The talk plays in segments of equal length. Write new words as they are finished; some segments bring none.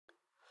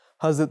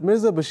Hazrat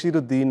Mirza Bashir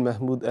Uddin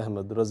Mahmood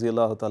Ahmad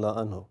raziyallahu ta'ala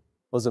anhu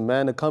was a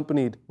man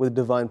accompanied with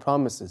divine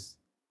promises,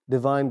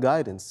 divine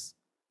guidance,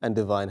 and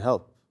divine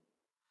help.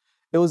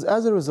 It was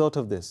as a result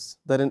of this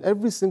that in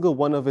every single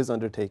one of his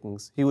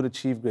undertakings he would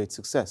achieve great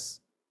success.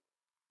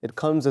 It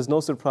comes as no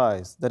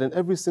surprise that in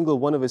every single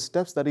one of his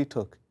steps that he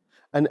took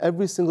and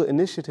every single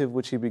initiative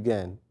which he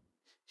began,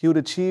 he would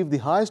achieve the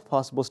highest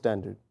possible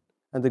standard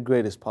and the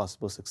greatest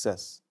possible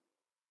success.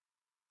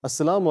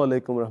 Assalamu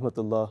alaikum wa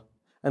rahmatullah,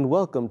 and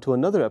welcome to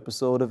another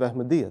episode of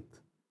Ahmadiyyat,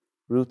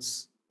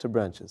 Roots to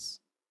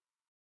Branches.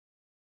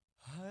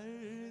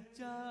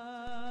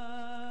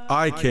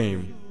 I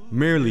came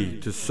merely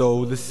to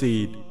sow the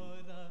seed.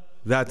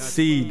 That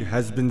seed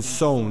has been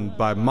sown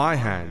by my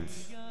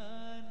hands.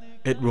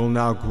 It will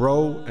now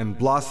grow and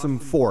blossom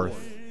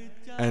forth,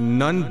 and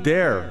none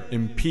dare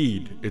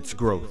impede its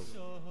growth.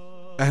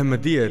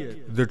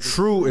 Ahmadiyyat, the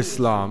true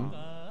Islam,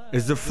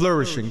 is a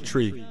flourishing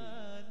tree.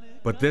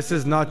 But this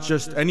is not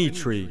just any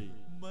tree.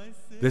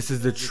 This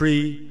is the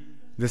tree,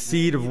 the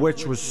seed of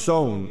which was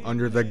sown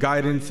under the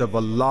guidance of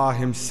Allah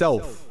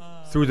Himself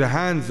through the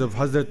hands of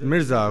Hazrat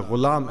Mirza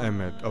Ghulam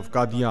Ahmad of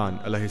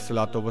Qadian alayhi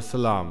salatu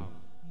wasalam,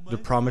 the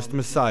promised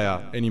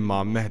Messiah and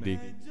Imam Mahdi.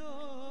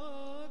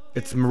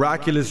 Its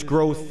miraculous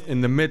growth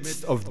in the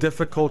midst of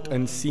difficult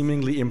and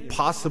seemingly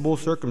impossible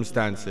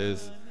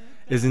circumstances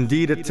is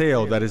indeed a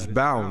tale that is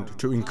bound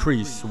to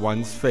increase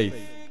one's faith,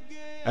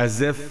 as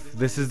if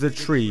this is the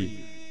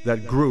tree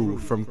that grew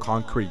from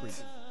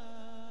concrete.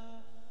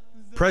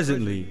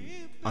 Presently,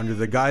 under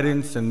the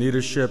guidance and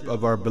leadership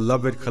of our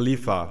beloved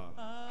Khalifa,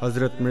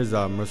 Hazrat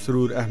Mirza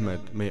Masroor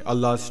Ahmad, may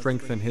Allah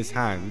strengthen his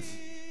hands,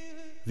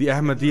 the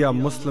Ahmadiyya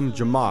Muslim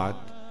Jamaat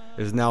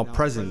is now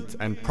present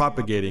and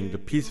propagating the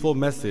peaceful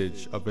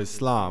message of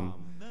Islam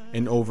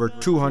in over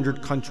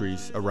 200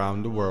 countries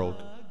around the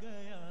world.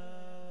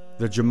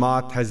 The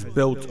Jamaat has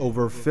built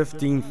over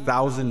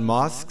 15,000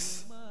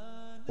 mosques,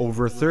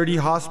 over 30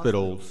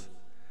 hospitals,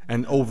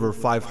 and over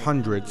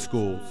 500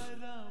 schools.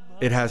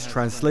 It has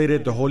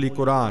translated the Holy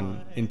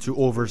Quran into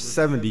over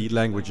 70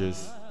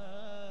 languages.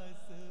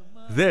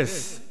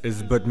 This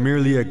is but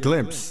merely a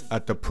glimpse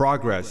at the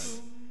progress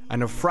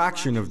and a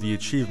fraction of the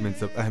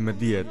achievements of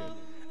Ahmadiyyat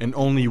in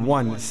only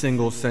one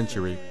single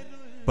century.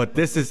 But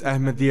this is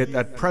Ahmadiyyat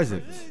at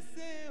present.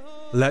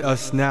 Let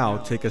us now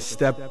take a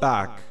step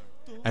back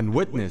and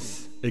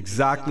witness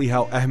exactly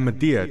how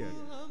Ahmadiyyat,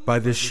 by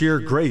the sheer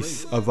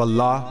grace of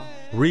Allah,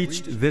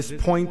 reached this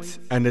point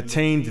and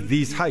attained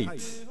these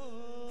heights.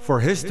 For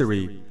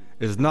history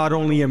is not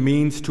only a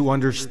means to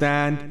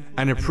understand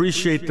and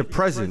appreciate the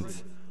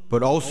present,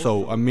 but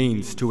also a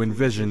means to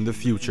envision the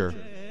future.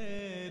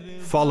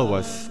 Follow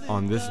us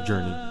on this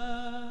journey.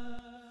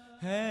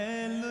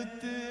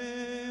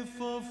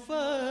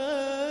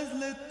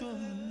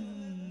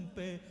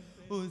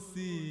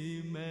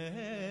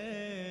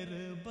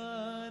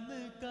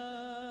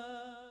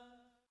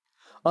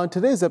 On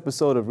today's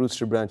episode of Roots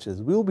to Branches,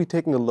 we will be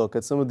taking a look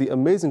at some of the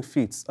amazing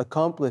feats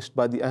accomplished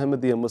by the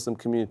Ahmadiyya Muslim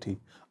community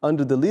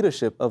under the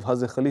leadership of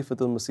Hazrat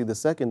Khalifatul-Masih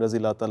II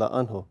raziyallahu ta'ala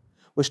anhu,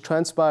 which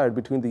transpired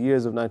between the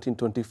years of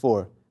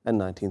 1924 and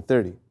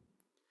 1930.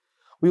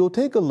 We will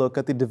take a look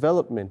at the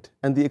development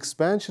and the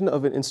expansion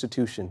of an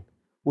institution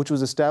which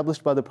was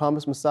established by the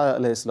promised Messiah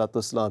alayhi salatu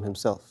wasalam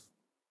himself.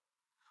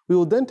 We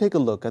will then take a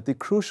look at the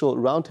crucial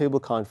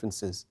roundtable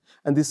conferences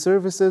and the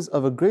services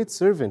of a great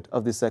servant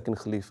of the second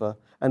Khalifa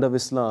and of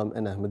Islam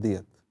and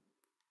Ahmadiyyat.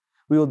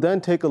 We will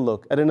then take a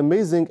look at an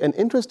amazing and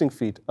interesting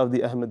feat of the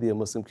Ahmadiyya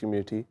Muslim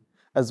community,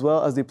 as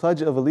well as the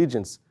Pledge of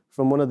Allegiance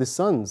from one of the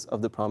sons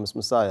of the promised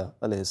Messiah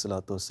alayhi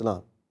salatu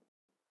wasalam.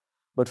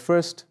 But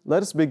first,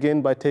 let us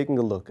begin by taking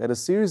a look at a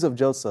series of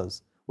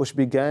jalsas which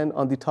began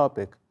on the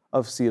topic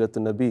of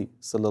Siratul Nabi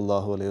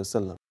sallallahu alayhi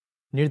wasallam.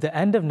 Near the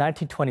end of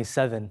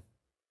 1927,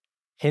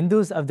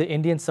 Hindus of the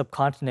Indian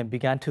subcontinent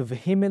began to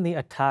vehemently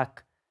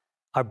attack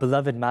our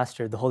beloved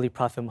master, the Holy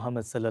Prophet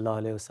Muhammad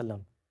sallallahu alaihi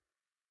wasallam.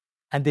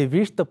 And they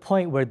reached the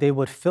point where they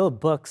would fill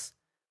books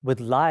with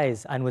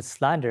lies and with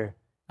slander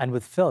and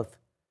with filth,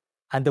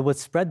 and they would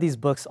spread these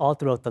books all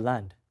throughout the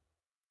land.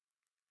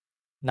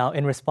 Now,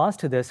 in response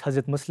to this,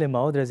 Hazrat Muslim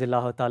Maud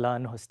raziyallahu ta'ala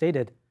anhu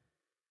stated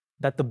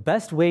that the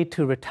best way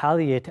to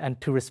retaliate and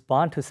to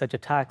respond to such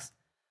attacks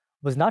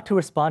was not to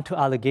respond to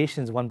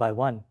allegations one by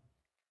one,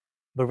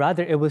 but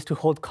rather it was to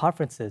hold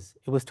conferences,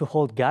 it was to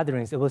hold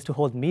gatherings, it was to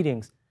hold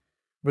meetings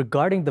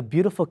regarding the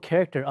beautiful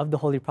character of the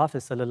Holy Prophet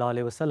sallallahu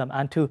alaihi wasallam,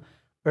 and to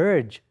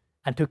urge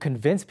and to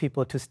convince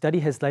people to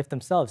study his life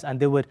themselves. And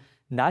they would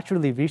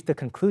naturally reach the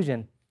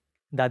conclusion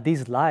that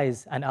these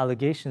lies and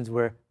allegations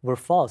were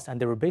false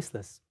and they were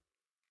baseless.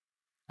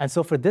 And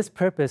so for this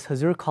purpose,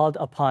 Hazur called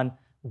upon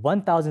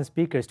 1,000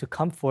 speakers to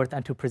come forth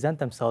and to present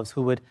themselves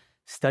who would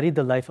study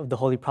the life of the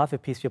Holy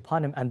Prophet, peace be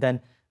upon him, and then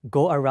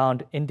go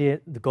around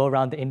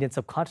the Indian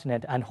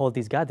subcontinent and hold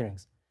these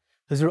gatherings.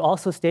 Hazur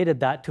also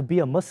stated that to be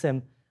a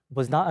Muslim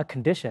was not a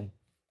condition,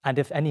 and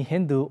if any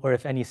Hindu or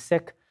if any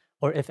Sikh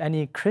or if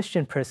any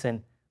Christian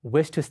person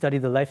wished to study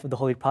the life of the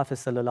Holy Prophet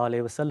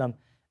ﷺ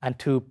and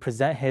to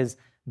present his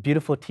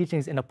beautiful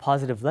teachings in a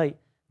positive light,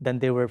 then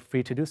they were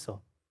free to do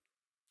so.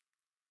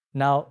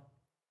 Now,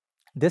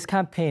 this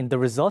campaign, the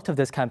result of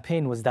this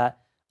campaign was that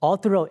all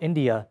throughout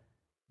India,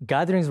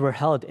 gatherings were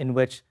held in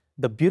which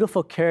the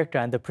beautiful character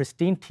and the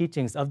pristine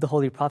teachings of the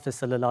Holy Prophet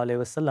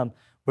ﷺ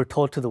were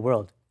told to the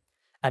world.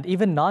 And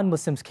even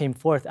non-Muslims came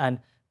forth and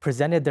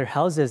presented their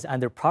houses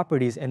and their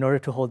properties in order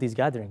to hold these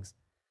gatherings.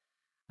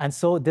 And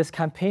so this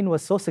campaign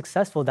was so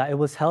successful that it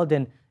was held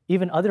in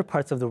even other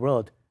parts of the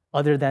world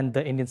other than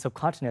the Indian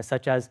subcontinent,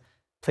 such as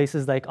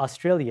places like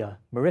Australia,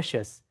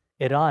 Mauritius,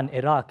 Iran,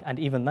 Iraq, and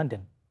even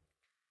London.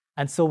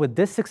 And so with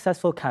this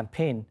successful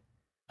campaign,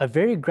 a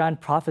very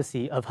grand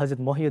prophecy of Hazrat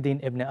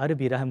Muhyiddin ibn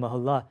Arabi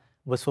rahimahullah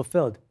was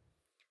fulfilled.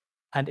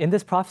 And in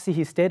this prophecy,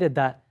 he stated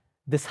that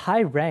this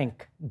high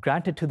rank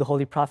granted to the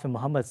Holy Prophet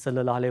Muhammad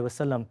sallallahu alaihi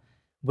wasallam,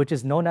 which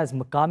is known as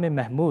Maqam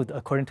Mahmood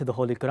according to the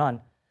Holy Quran,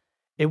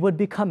 it would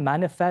become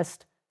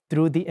manifest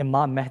through the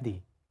Imam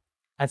Mahdi.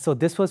 And so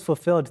this was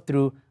fulfilled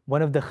through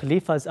one of the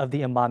Khalifas of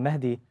the Imam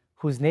Mahdi,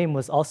 whose name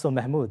was also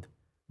Mahmood,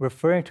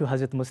 referring to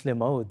Hazrat Muslim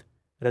Maud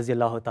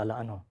raziyallahu ta'ala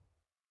anhu.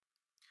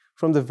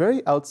 From the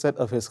very outset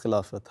of his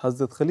Khilafat,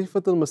 Hazrat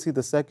Khalifatul-Masih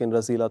II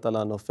raziyallahu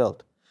ta'ala anhu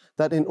felt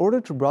that in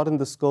order to broaden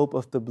the scope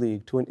of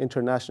tabligh to an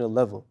international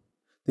level,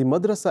 the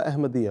Madrasa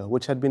Ahmadiyya,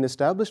 which had been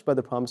established by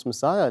the promised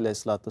Messiah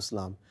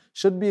ﷺ,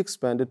 should be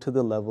expanded to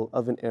the level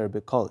of an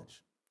Arabic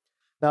college.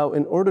 Now,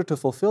 in order to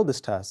fulfill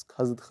this task,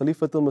 Hazrat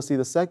Khalifatul-Masih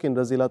II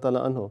raziyallahu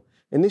ta'ala anhu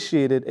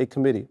initiated a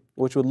committee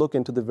which would look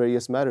into the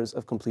various matters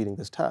of completing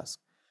this task.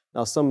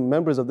 Now, some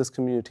members of this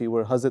community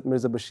were Hazrat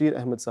Mirza Bashir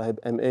Ahmad Sahib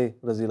M.A.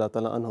 raziyallahu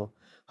ta'ala anhu,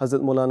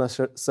 Hazrat Maulana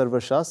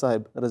Sarwar Shah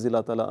Sahib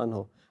raziyallahu ta'ala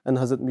anhu, and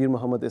Hazrat Mir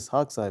Muhammad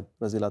Ishaq Sahib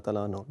raziyallahu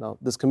ta'ala anhu. Now,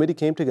 this committee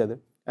came together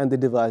and they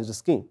devised a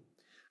scheme.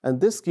 And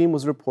this scheme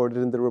was reported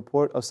in the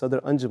report of Sadr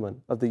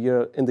Anjuman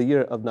in the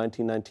year of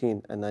 1919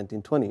 and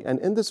 1920. And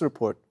in this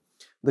report,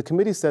 the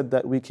committee said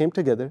that we came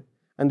together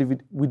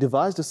and we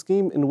devised a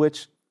scheme in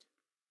which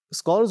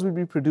scholars would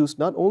be produced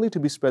not only to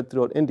be spread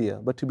throughout India,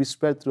 but to be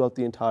spread throughout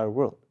the entire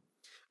world.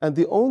 And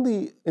the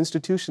only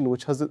institution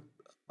which Hazrat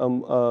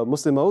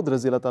Muslim Maud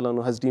raziyallahu ta'ala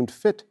anhu has deemed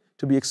fit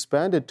to be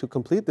expanded to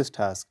complete this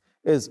task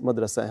is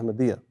Madrasa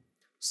Ahmadiyya.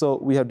 So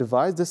we have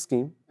devised this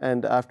scheme,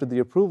 and after the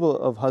approval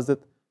of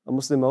Hazrat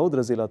Muslim Maud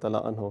raziyallahu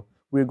ta'ala anhu,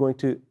 we're going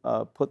to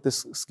put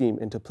this scheme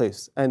into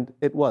place. And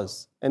it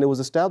was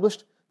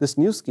established, this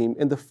new scheme,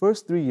 in the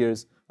first 3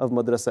 years of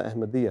Madrasa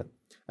Ahmadiyya.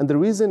 And the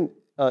reason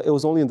it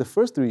was only in the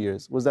first 3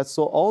 years was that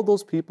so all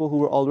those people who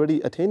were already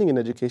attaining an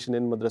education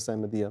in Madrasa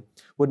Ahmadiyya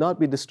would not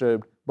be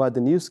disturbed by the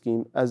new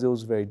scheme, as it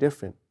was very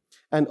different.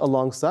 And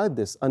alongside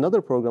this,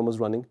 another program was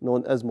running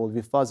known as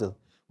Maulvi Fazil,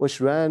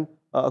 which ran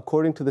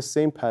according to the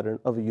same pattern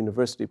of a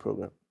university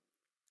program.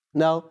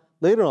 Now,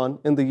 later on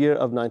in the year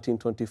of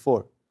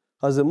 1924,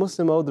 Hazrat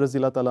Muslim Maud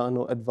raziyallahu ta'ala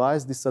anhu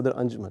advised the Sadr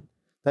Anjuman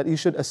that he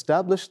should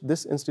establish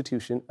this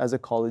institution as a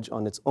college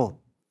on its own.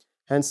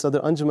 Hence, Sadr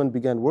Anjuman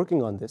began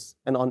working on this,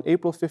 and on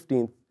April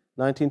 15,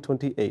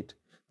 1928,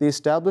 they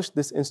established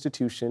this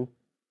institution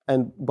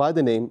and by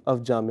the name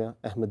of Jamia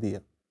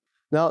Ahmadiyya.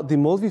 Now, the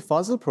Maulvi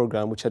Fazil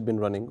program, which had been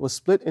running, was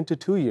split into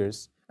 2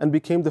 years and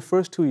became the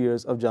first 2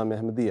 years of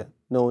Jamia Ahmadiyya,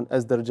 known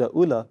as Darja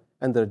Ula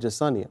and Darja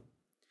Saniya.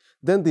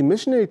 Then the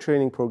missionary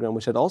training program,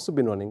 which had also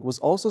been running, was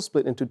also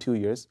split into 2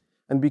 years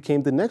and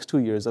became the next 2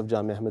 years of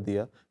Jamia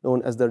Ahmadiyya,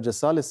 known as Darja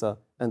Salisa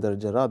and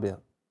Darja Rabia.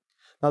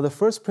 Now, the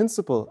first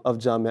principal of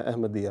Jamia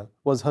Ahmadiyya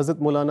was Hazrat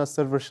Maulana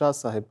Sarwar Shah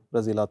Sahib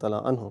raziyallahu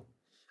ta'ala anhu.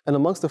 And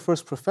amongst the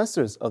first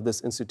professors of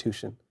this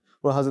institution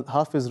were Hazrat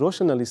Hafiz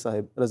Roshan Ali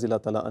Sahib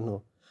raziyallahu ta'ala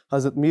anhu,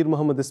 Hazrat Mir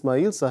Muhammad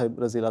Ismail Sahib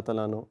raziyallahu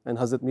ta'ala anhu, and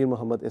Hazrat Mir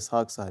Muhammad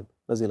Ishaq Sahib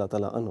raziyallahu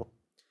ta'ala anhu.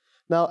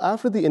 Now,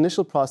 after the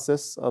initial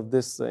process of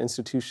this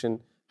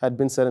institution had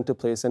been set into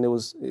place and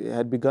it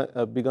had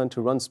begun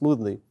to run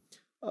smoothly,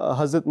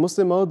 Hazrat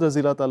Muslim Maud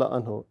raziyallahu ta'ala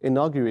anhu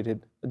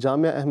inaugurated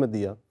Jamia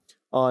Ahmadiyya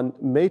on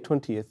May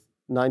 20th,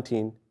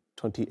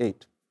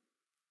 1928.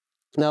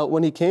 Now,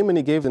 when he came and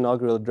he gave the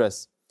inaugural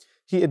address,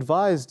 he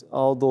advised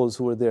all those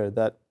who were there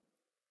that,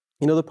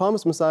 the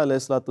promised Messiah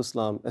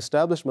ﷺ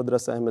established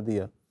Madrasa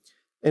Ahmadiyya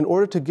in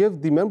order to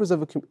give the members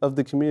of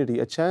the community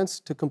a chance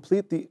to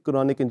complete the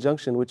Quranic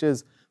injunction, which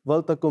is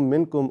وَلْتَكُمْ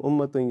مِنْكُمْ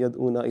أُمَّةٌ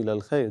يَدْعُونَ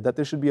إِلَى الْخَيْرِ, that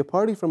there should be a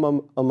party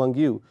from among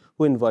you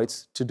who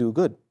invites to do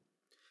good.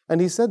 And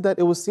he said that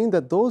it was seen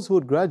that those who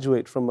would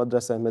graduate from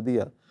Madrasa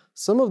Ahmadiyya,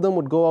 some of them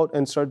would go out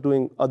and start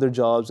doing other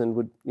jobs and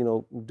would,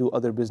 do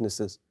other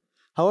businesses.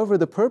 However,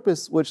 the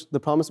purpose which the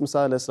promised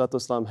Messiah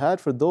ﷺ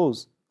had for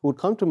those who would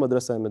come to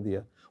Madrasa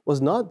Ahmadiyya was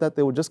not that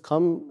they would just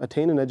come,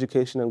 attain an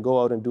education and go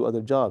out and do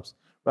other jobs.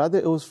 Rather,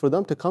 it was for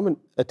them to come and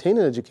attain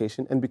an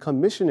education and become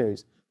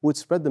missionaries who would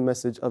spread the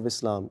message of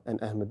Islam and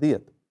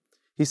Ahmadiyyat.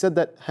 He said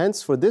that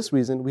hence, for this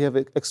reason, we have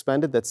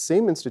expanded that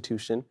same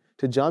institution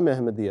to Jamia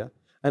Ahmadiyya,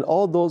 and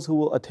all those who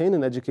will attain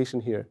an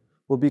education here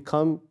will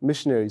become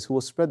missionaries who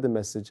will spread the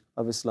message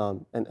of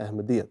Islam and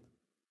Ahmadiyyat.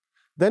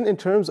 Then in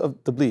terms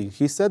of tabligh,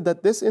 he said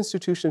that this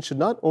institution should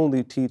not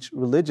only teach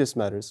religious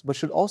matters, but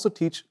should also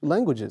teach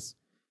languages.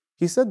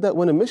 He said that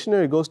when a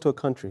missionary goes to a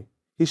country,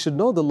 He should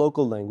know the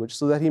local language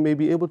so that he may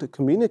be able to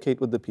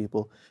communicate with the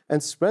people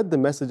and spread the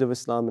message of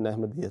Islam and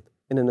Ahmadiyyat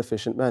in an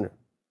efficient manner.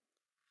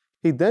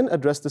 He then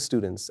addressed the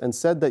students and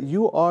said that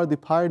you are the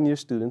pioneer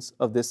students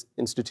of this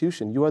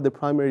institution. You are the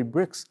primary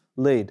bricks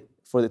laid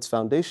for its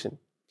foundation.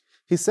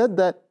 He said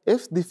that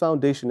if the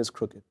foundation is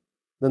crooked,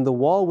 then the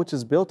wall which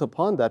is built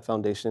upon that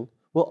foundation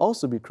will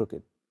also be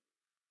crooked.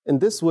 In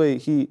this way,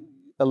 he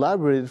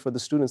elaborated for the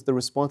students the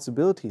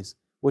responsibilities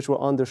which were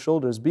on their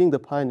shoulders, being the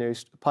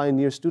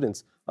pioneer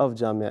students of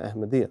Jamia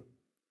Ahmadiyya.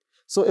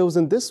 So it was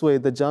in this way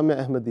that Jamia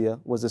Ahmadiyya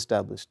was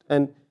established.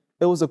 And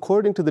it was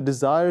according to the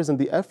desires and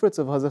the efforts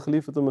of Hazrat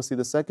Khalifatul-Masih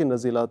II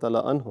Raziyallahu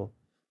Ta'ala Anhu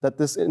that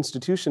this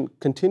institution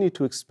continued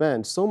to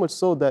expand, so much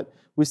so that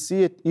we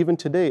see it even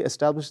today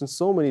established in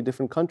so many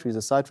different countries.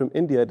 Aside from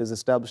India, it is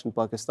established in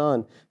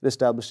Pakistan, it is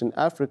established in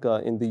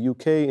Africa, in the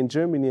UK, in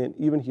Germany, and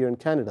even here in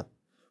Canada.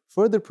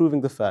 Further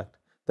proving the fact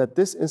that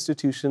this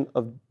institution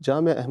of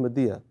Jamia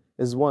Ahmadiyya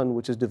is one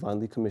which is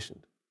divinely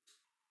commissioned.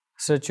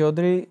 Sir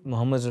Chaudhry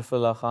Muhammad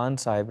Zafrullah Khan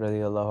Sahib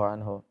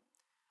Radiyallahu Anhu,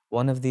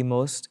 one of the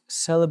most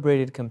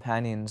celebrated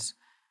companions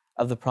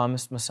of the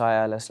promised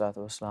Messiah alayhi salatu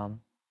wasalam,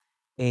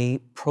 a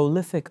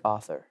prolific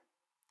author,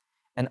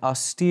 an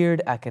austere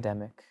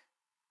academic,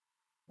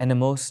 and a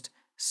most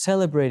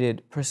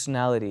celebrated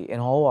personality in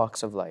all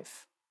walks of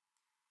life,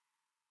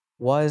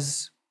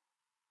 was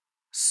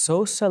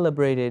so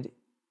celebrated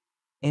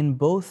in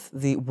both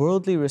the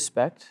worldly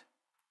respect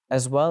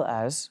as well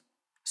as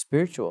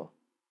spiritual.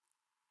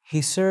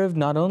 He served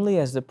not only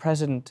as the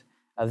president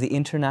of the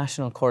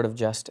International Court of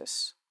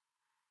Justice,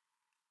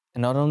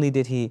 and not only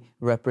did he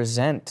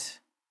represent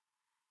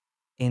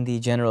in the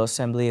General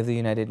Assembly of the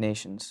United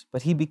Nations,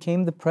 but he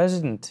became the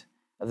president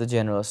of the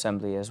General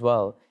Assembly as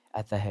well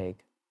at The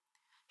Hague.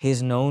 He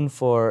is known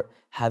for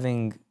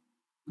having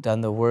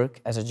done the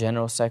work as a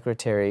General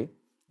Secretary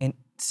in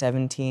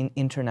 17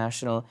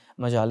 international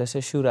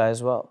Majalis-e-Shura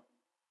as well.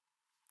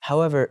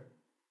 However,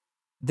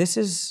 this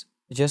is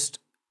just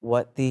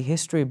what the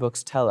history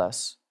books tell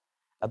us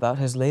about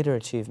his later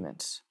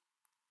achievements.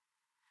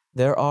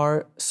 There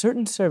are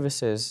certain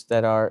services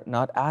that are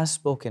not as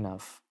spoken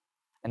of,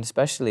 and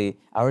especially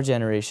our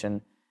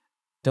generation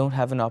don't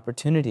have an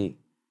opportunity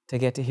to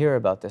get to hear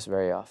about this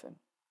very often.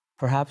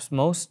 Perhaps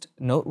most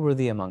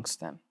noteworthy amongst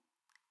them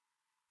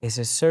is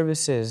his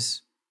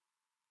services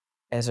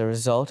as a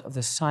result of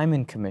the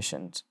Simon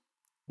Commission.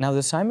 Now,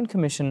 the Simon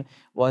Commission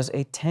was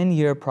a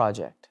 10-year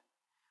project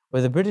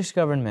where the British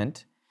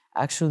government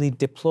actually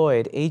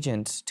deployed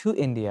agents to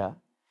India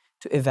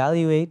to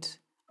evaluate,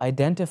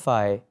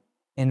 identify,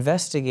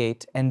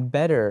 investigate, and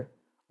better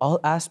all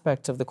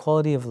aspects of the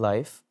quality of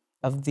life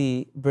of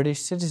the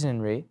British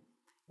citizenry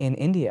in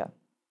India.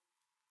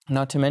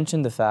 Not to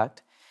mention the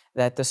fact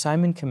that the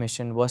Simon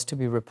Commission was to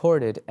be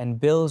reported and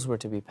bills were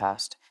to be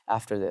passed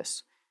after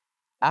this.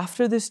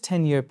 After this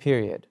 10-year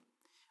period,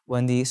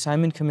 when the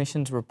Simon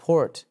Commission's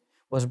report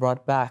was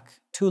brought back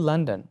to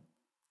London,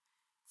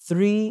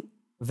 3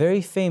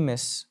 very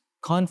famous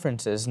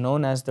conferences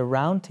known as the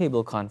Round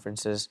Table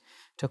Conferences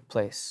took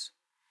place.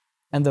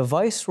 And the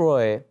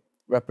Viceroy,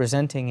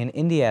 representing in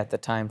India at the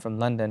time from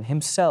London,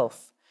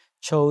 himself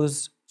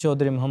chose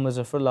Chaudhry Muhammad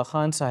Zafrullah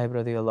Khan Sahib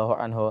Radiyallahu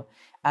Anhu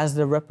as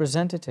the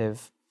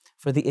representative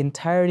for the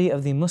entirety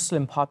of the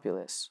Muslim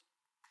populace.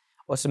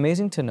 What's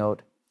amazing to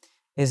note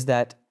is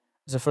that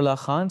Zafrullah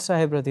Khan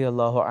Sahib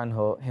Radiyallahu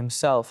Anhu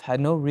himself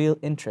had no real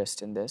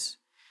interest in this,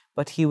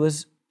 but he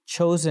was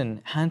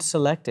chosen,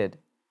 hand-selected,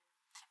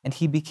 and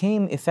he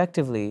became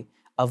effectively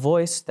a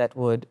voice that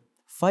would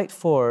fight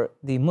for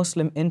the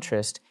Muslim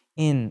interest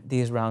in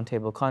these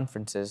roundtable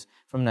conferences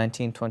from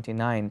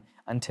 1929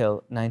 until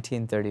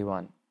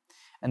 1931.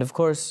 And of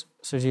course,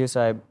 Surjit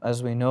Sahib,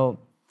 as we know,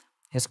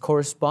 his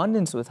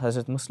correspondence with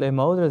Hazrat Musleh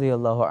Maud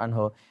radiyallahu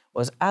anhu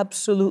was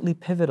absolutely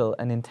pivotal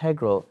and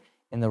integral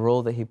in the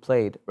role that he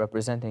played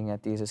representing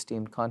at these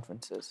esteemed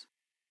conferences.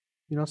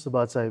 You know,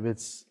 Sabat Sahib,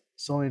 it's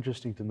so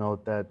interesting to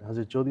note that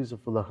Hazrat Chaudhry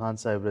Zafrullah Khan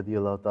Sahib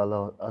radiyallahu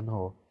ta'ala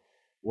anhu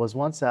was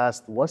once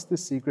asked, what's the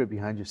secret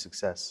behind your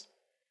success?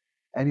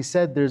 And he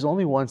said, there's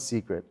only one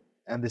secret,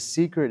 and the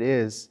secret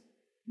is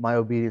my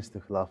obedience to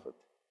Khilafat.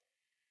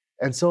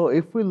 And so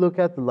if we look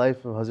at the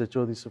life of Hazrat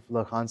Chaudhry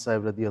Zafrullah Khan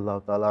Sahib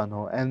radiyallahu ta'ala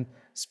anhu, and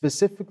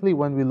specifically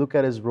when we look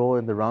at his role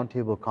in the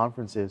roundtable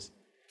conferences,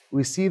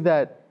 we see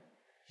that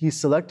he's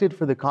selected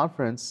for the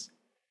conference,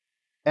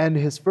 and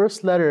his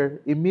first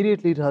letter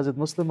immediately to Hazrat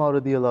Muslim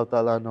Maud radiyallahu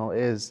ta'ala anhu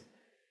is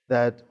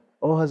that,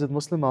 oh Hazrat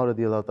Muslim Maud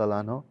radiyallahu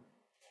ta'ala anhu,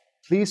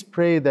 please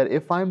pray that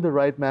if I'm the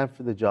right man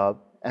for the job,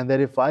 and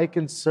that if I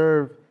can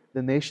serve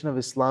the nation of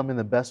Islam in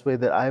the best way,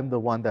 that I am the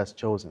one that's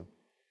chosen.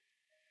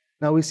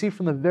 Now we see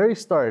from the very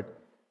start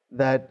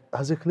that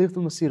Hazrat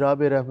Khalifatul-Masih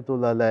Rabi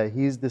rahmatullah alayh,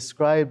 he's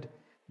described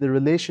the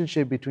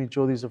relationship between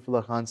Chaudhry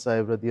Zafrullah Khan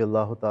Sahib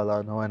radiyallahu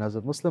ta'ala anhu and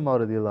Hazrat Muslim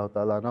Maud radiyallahu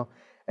ta'ala anhu.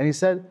 And he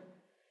said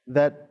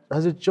that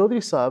Hazrat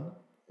Chaudhry Sahib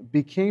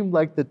became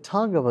like the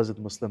tongue of Hazrat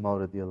Muslim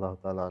Maud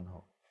radiyallahu ta'ala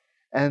anhu.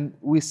 And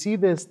we see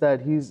this,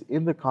 that he's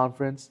in the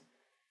conference,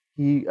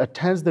 He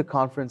attends the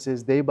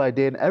conferences day by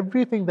day, and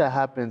everything that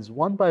happens,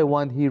 one by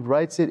one, he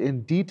writes it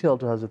in detail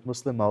to Hazrat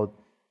Muslim Maud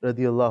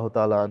radiallahu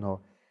ta'ala anhu.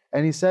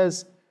 And he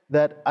says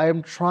that I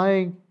am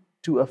trying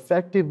to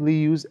effectively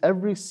use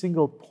every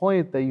single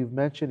point that you've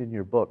mentioned in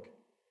your book.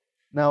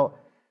 Now,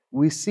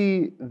 we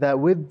see that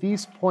with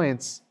these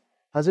points,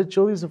 Hazrat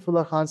Chaudhry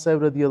Zafrullah Khan Sahib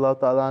radiallahu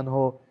ta'ala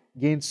anhu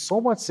gained so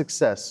much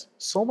success,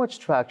 so much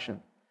traction,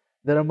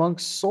 that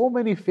amongst so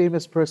many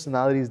famous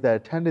personalities that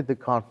attended the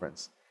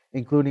conference,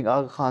 including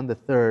Aga Khan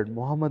III,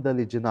 Muhammad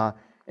Ali Jinnah,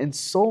 and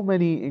so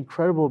many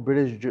incredible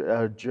British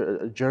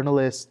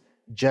journalists,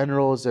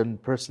 generals,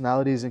 and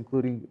personalities,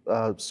 including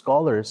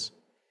scholars,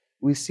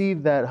 we see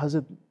that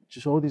Hazrat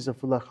Chaudhry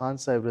Zafrullah Khan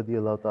Sahib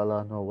radiallahu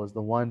ta'ala anhu was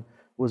the one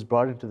who was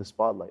brought into the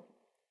spotlight.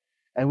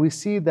 And we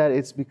see that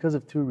it's because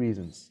of two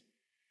reasons.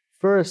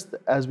 First,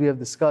 as we have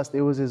discussed,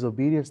 it was his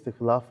obedience to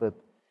Khilafat.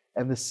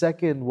 And the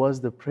second was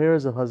the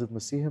prayers of Hazrat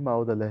Masih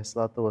Maud alayhi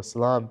salatu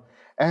wasalam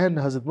and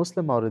Hazrat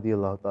Muslim Maud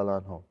radiallahu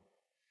ta'ala anhu.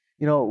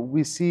 You know,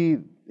 we see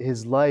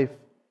his life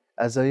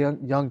as a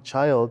young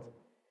child.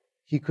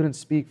 He couldn't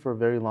speak for a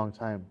very long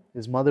time.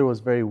 His mother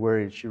was very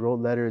worried. She wrote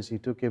letters. She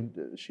took him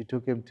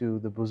to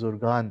the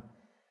Buzurgan.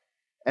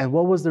 And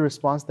what was the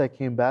response that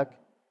came back?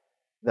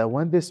 That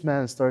when this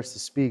man starts to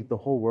speak, the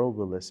whole world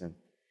will listen.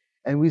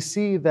 And we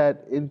see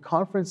that in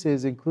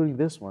conferences, including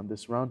this one,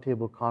 this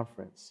roundtable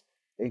conference,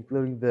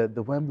 including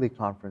the Wembley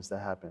conference that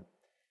happened,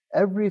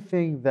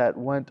 everything that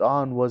went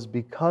on was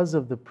because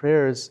of the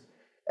prayers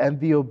and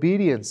the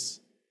obedience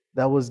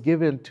that was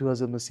given to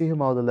Hazrat Masih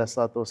Maud alayhi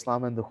salatu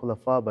wasalam and the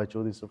Khulafa by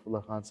Chaudhry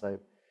Zafrullah Khan Sahib.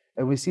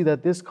 And we see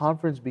that this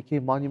conference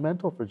became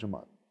monumental for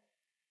Jamaat.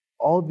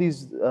 All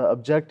these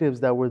objectives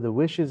that were the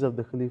wishes of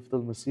the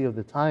Khalifatul-Masih of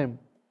the time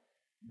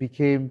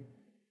became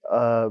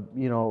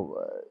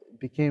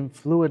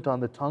fluent on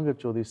the tongue of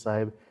Chaudhry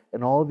Sahib,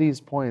 and all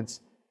these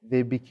points,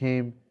 they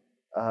became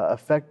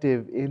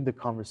effective in the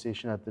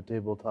conversation at the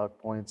table talk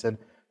points. And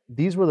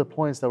these were the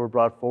points that were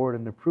brought forward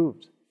and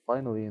approved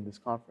finally in this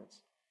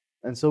conference.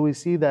 And so we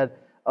see that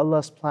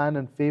Allah's plan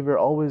and favor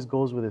always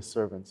goes with His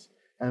servants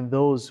and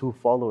those who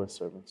follow His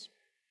servants.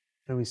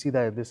 And we see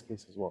that in this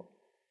case as well.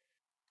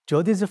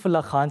 Chaudhry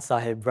Zafrullah Khan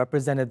Sahib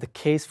represented the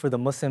case for the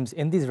Muslims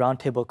in these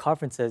roundtable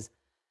conferences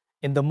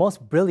in the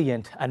most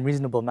brilliant and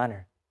reasonable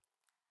manner.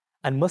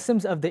 And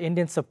Muslims of the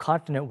Indian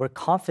subcontinent were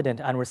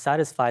confident and were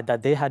satisfied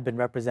that they had been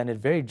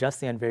represented very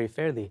justly and very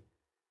fairly.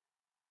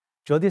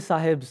 Chaudhry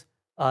Sahib's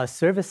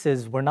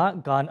services were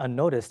not gone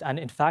unnoticed, and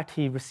in fact,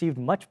 he received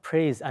much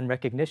praise and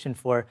recognition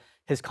for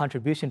his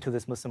contribution to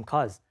this Muslim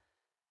cause.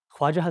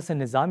 Khwaja Hasan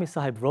Nizami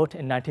Sahib wrote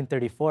in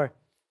 1934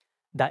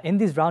 that in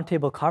these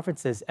roundtable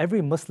conferences,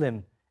 every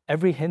Muslim,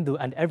 every Hindu,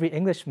 and every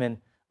Englishman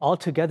all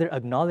together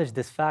acknowledged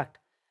this fact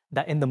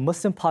that in the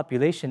Muslim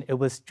population, it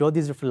was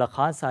Chaudhry Zafrullah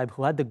Khan Sahib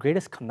who had the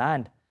greatest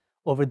command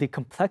over the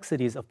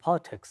complexities of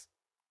politics.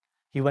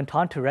 He went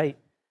on to write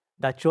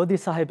that Chaudhry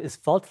Sahib is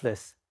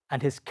faultless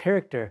and his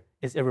character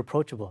is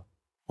irreproachable.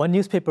 One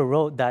newspaper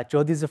wrote that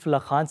Chaudhry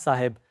Zafrullah Khan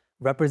Sahib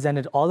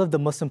represented all of the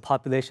Muslim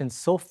population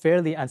so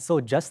fairly and so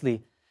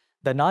justly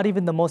that not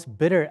even the most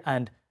bitter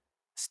and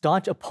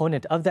staunch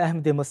opponent of the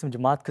Ahmadiyya Muslim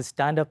Jamaat could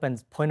stand up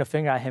and point a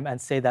finger at him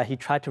and say that he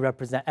tried to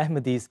represent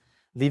Ahmadis,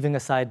 leaving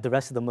aside the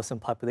rest of the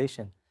Muslim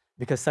population,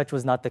 because such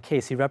was not the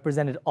case. He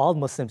represented all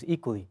Muslims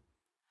equally.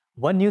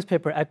 One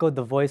newspaper echoed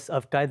the voice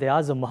of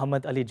Qaid-e-Azam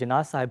Muhammad Ali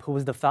Jinnah Sahib, who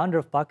was the founder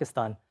of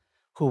Pakistan,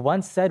 who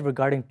once said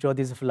regarding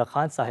Chaudhry Zafrullah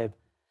Khan Sahib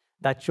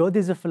that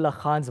Chaudhry Zafrullah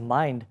Khan's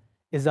mind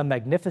is a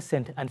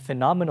magnificent and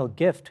phenomenal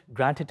gift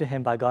granted to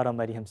him by God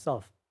Almighty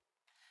Himself.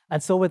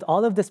 And so with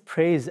all of this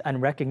praise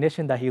and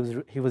recognition that he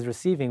was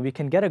receiving, we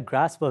can get a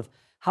grasp of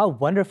how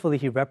wonderfully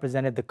he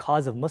represented the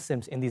cause of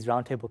Muslims in these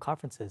roundtable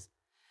conferences.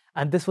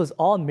 And this was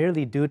all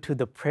merely due to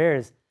the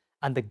prayers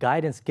and the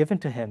guidance given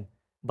to him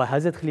by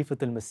Hazrat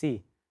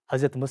Khalifatul-Masih,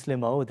 Hazrat Muslim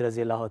Maud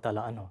radiallahu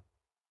ta'ala anhu.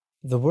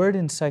 The word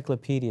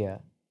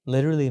encyclopedia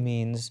literally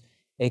means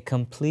a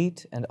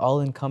complete and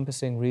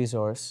all-encompassing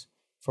resource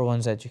for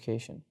one's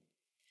education.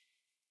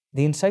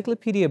 The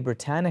Encyclopedia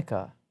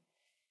Britannica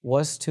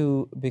was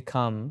to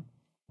become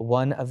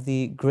one of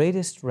the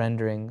greatest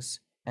renderings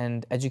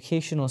and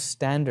educational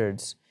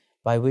standards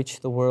by which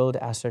the world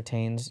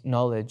ascertains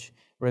knowledge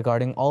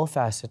regarding all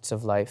facets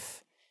of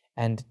life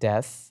and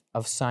death,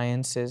 of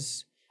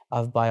sciences,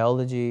 of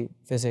biology,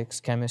 physics,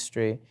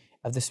 chemistry,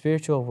 of the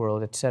spiritual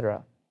world,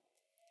 etc.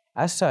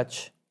 As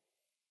such,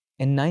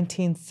 in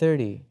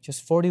 1930,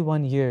 just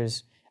 41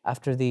 years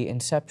after the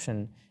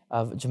inception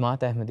of Jamaat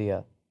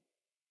Ahmadiyya,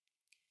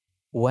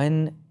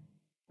 when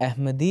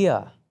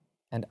Ahmadiyya,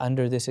 and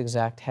under this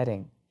exact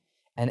heading,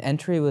 an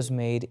entry was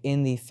made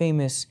in the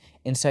famous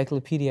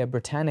Encyclopedia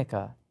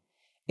Britannica,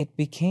 it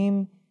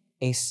became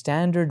a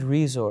standard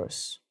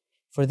resource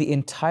for the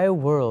entire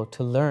world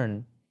to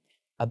learn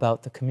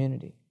about the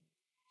community.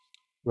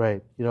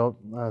 Right. You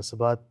know,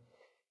 Sabat,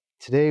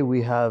 today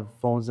we have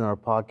phones in our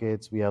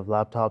pockets, we have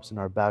laptops in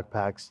our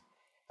backpacks,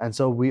 and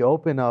so we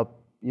open up,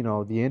 you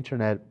know, the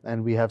internet,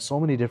 and we have so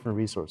many different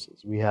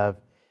resources. We have,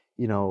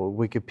 you know,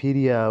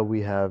 Wikipedia,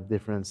 we have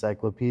different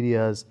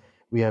encyclopedias,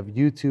 We have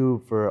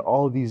YouTube for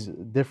all these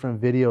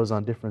different videos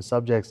on different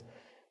subjects.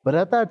 But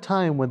at that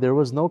time, when there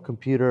was no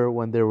computer,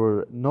 when there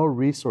were no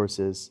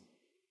resources,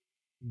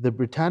 the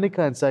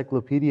Britannica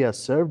Encyclopedia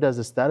served as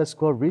a status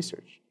quo of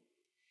research.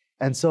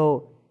 And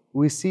so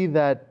we see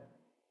that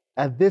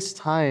at this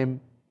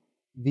time,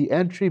 the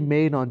entry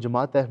made on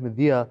Jamaat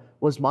Ahmadiyya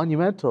was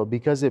monumental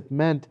because it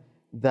meant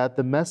that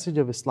the message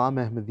of Islam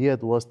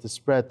Ahmadiyyat was to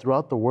spread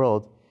throughout the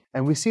world.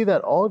 And we see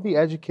that all the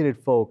educated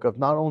folk of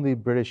not only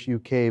British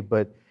UK,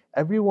 but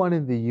everyone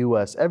in the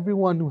US,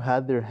 everyone who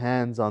had their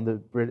hands on the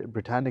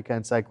Britannica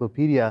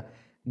Encyclopedia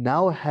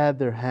now had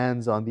their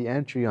hands on the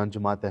entry on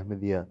Jamaat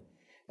Ahmadiyya.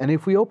 And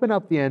if we open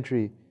up the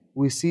entry,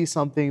 we see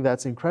something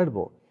that's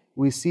incredible.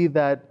 We see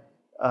that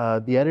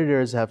the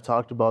editors have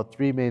talked about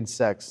three main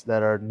sects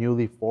that are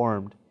newly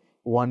formed.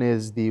 One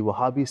is the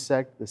Wahhabi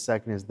sect, the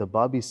second is the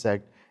Babi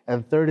sect,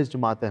 and third is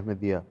Jamaat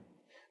Ahmadiyya.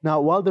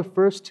 Now, while the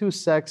first two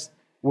sects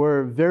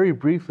were very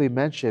briefly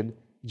mentioned,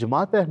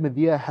 Jamaat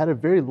Ahmadiyya had a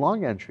very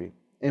long entry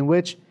in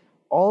which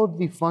all of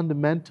the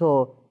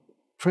fundamental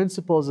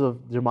principles of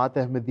Jamaat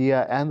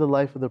Ahmadiyya and the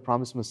life of the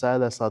promised Messiah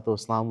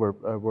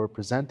ﷺ were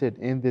presented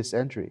in this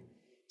entry.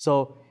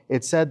 So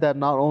it said that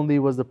not only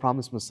was the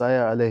promised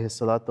Messiah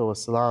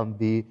ﷺ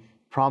the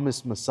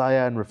promised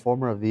Messiah and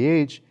reformer of the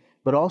age,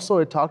 but also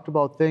it talked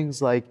about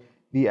things like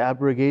the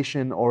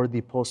abrogation or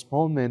the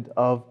postponement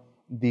of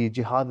the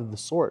jihad of the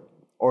sword,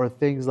 or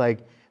things like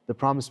the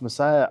promised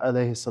Messiah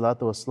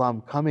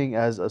ﷺ coming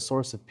as a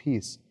source of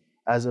peace,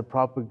 as a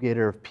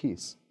propagator of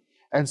peace.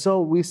 And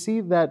so we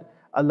see that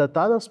Allah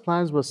Ta'ala's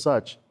plans was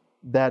such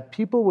that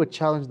people would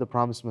challenge the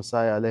promised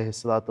Messiah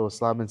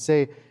ﷺ and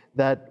say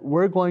that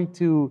we're going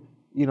to,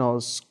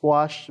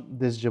 squash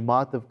this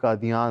Jamaat of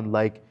Qadian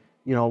like,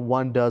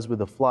 one does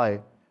with a fly.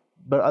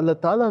 But Allah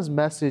Ta'ala's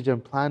message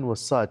and plan was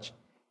such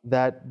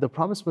that the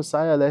promised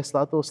Messiah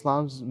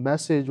ﷺ's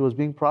message was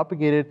being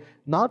propagated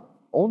not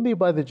only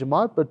by the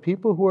Jamaat, but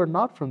people who are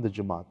not from the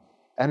Jamaat,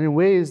 and in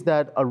ways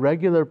that a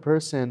regular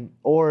person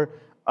or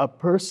a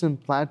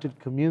person-planted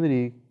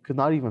community could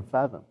not even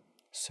fathom.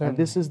 Certainly. And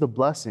this is the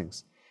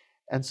blessings.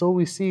 And so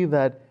we see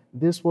that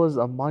this was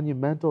a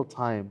monumental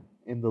time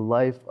in the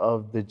life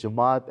of the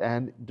Jamaat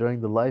and during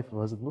the life of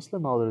Hazrat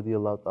Muslim Maud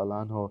radiallahu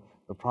ta'ala anhu,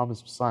 the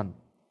promised son.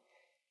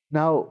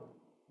 Now,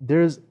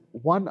 there's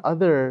one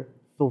other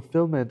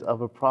fulfillment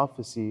of a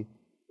prophecy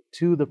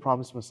to the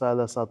promised Messiah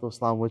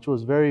ﷺ, which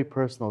was very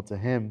personal to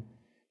him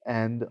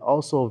and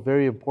also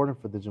very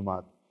important for the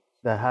Jamaat,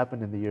 that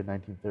happened in the year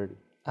 1930.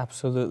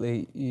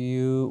 Absolutely.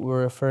 You were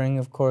referring,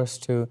 of course,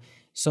 to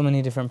so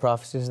many different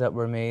prophecies that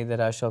were made,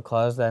 that I shall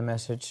cause thy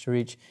message to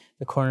reach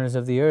the corners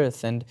of the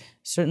earth. And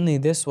certainly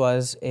this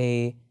was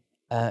a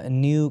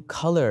new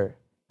color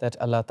that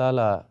Allah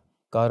Ta'ala,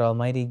 God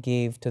Almighty,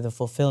 gave to the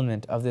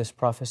fulfillment of this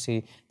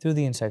prophecy through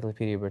the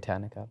Encyclopedia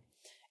Britannica.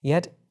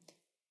 Yet,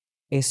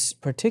 a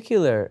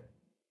particular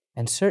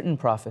and certain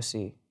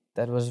prophecy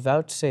that was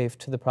vouchsafed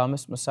to the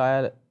promised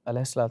Messiah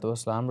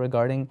ﷺ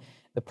regarding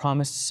the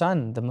promised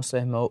son, the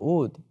Muslim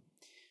Mahmood,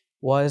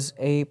 was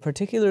a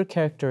particular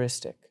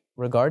characteristic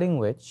regarding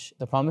which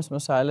the promised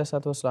Messiah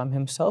ﷺ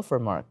himself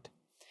remarked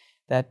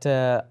that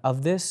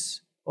of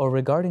this, or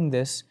regarding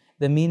this,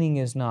 the meaning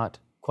is not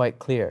quite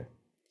clear.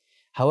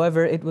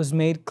 However, it was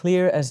made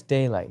clear as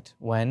daylight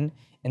when,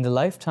 in the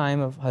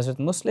lifetime of Hazrat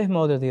Muslim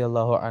Maud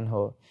radiallahu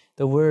anhu,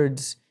 the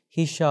words,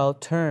 "He shall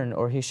turn,"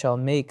 or "He shall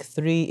make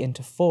 3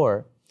 into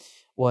 4,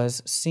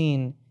 was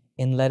seen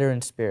in letter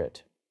and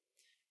spirit.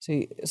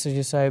 See,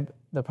 Sayyid Sahib,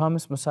 the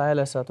promised Messiah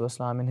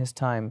ﷺ in his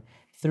time,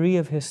 3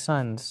 of his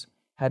sons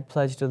had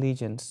pledged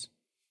allegiance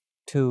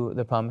to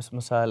the promised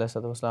Messiah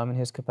ﷺ in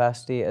his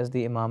capacity as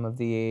the Imam of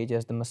the age,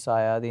 as the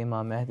Messiah, the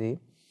Imam Mahdi.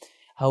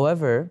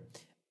 However,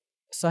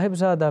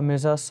 Sahibzada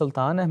Mirza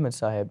Sultan Ahmad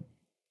Sahib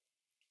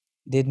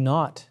did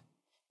not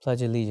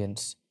pledge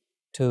allegiance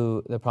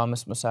to the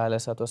promised Messiah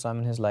ﷺ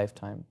in his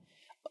lifetime,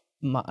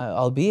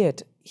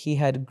 albeit he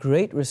had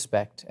great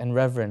respect and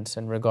reverence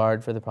and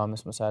regard for the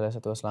promised Messiah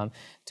ﷺ,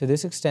 to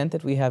this extent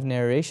that we have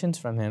narrations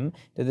from him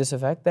to this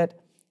effect that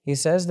he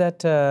says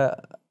that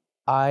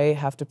I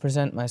have to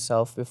present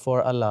myself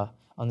before Allah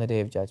on the Day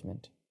of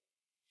Judgment.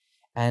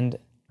 And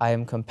I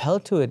am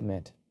compelled to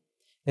admit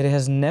that it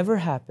has never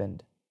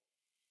happened,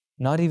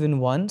 not even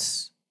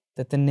once,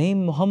 that the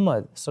name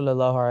Muhammad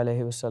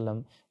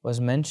ﷺ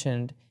was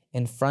mentioned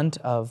in front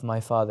of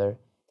my father,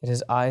 that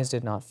his eyes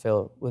did not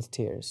fill with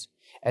tears.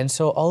 And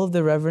so all of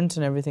the reverence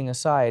and everything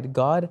aside,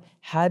 God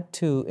had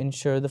to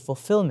ensure the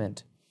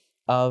fulfillment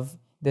of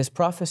this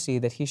prophecy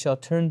that he shall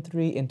turn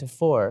 3 into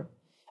 4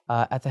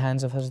 at the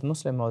hands of Hazrat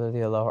Muslim Maud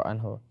radiallahu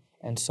anhu.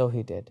 And so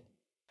he did.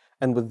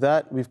 And with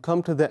that, we've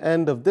come to the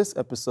end of this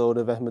episode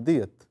of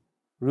Ahmadiyyat,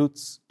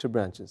 Roots to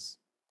Branches.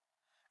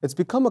 It's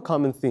become a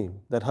common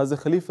theme that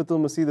Hazrat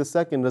Khalifatul-Masih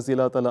II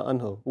radiallahu ta'ala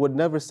anhu would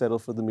never settle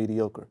for the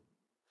mediocre.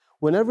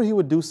 Whenever he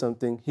would do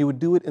something, he would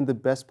do it in the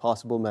best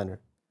possible manner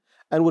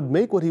and would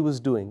make what he was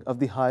doing of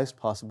the highest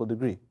possible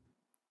degree.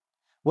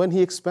 When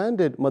he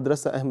expanded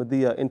Madrasa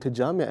Ahmadiyya into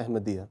Jamia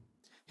Ahmadiyya,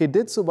 he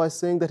did so by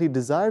saying that he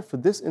desired for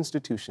this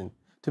institution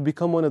to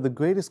become one of the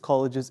greatest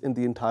colleges in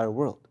the entire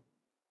world.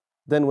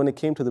 Then when it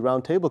came to the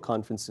round table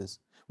conferences,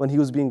 when he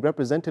was being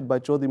represented by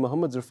Chaudhry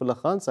Muhammad Zarfullah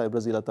Khan Sahib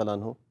Razillah Ta'ala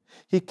Anhu,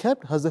 he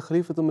kept Hazrat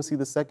Khalifatul-Masih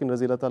II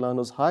Razillah Ta'ala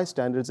Anhu's high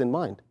standards in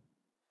mind.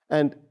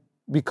 And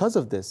because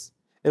of this,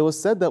 it was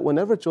said that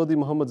whenever Chaudhry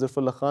Muhammad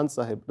Zarfullah Khan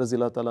Sahib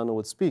Razillah Ta'ala Anhu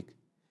would speak,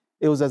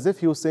 it was as if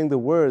he was saying the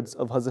words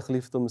of Hazrat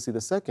Khalifatul-Masih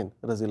II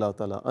Razillah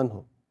Ta'ala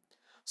Anhu.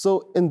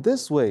 So in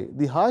this way,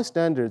 the high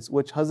standards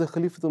which Hazrat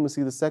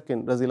Khalifatul-Masih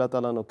II Razillah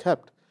Ta'ala Anhu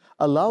kept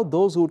allowed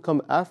those who would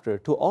come after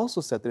to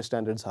also set their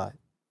standards high.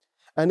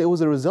 And it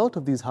was a result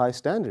of these high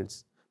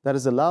standards that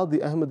has allowed the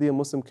Ahmadiyya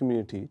Muslim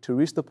community to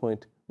reach the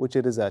point which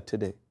it is at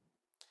today.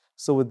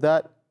 So with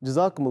that,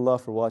 Jazakumullah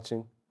for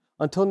watching.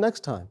 Until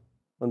next time,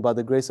 when by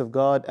the grace of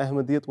God,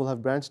 Ahmadiyyat will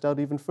have branched out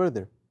even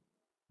further.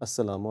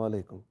 Assalamu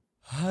alaikum.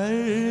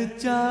 हर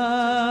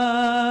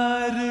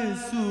चार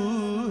सू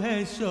है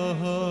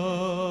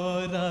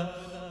शोहरा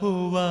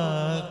हुआ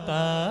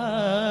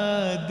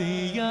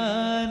कादियान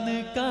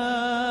का,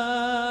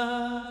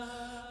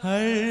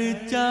 हर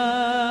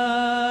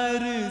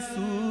चार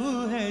सू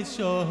है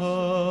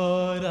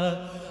शोहरा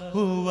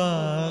हुआ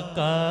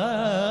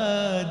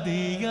कादियान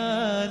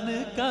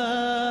का,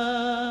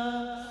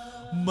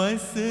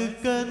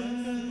 मस्कन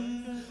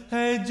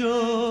है जो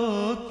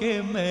के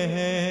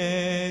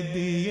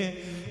महदिए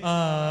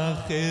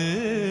आखिर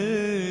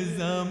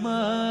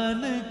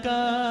ज़मान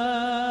का,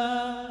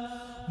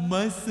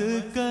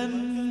 मस्कन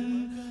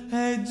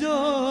है जो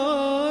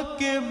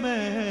के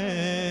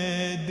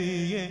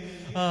महदिए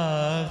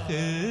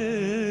आखिर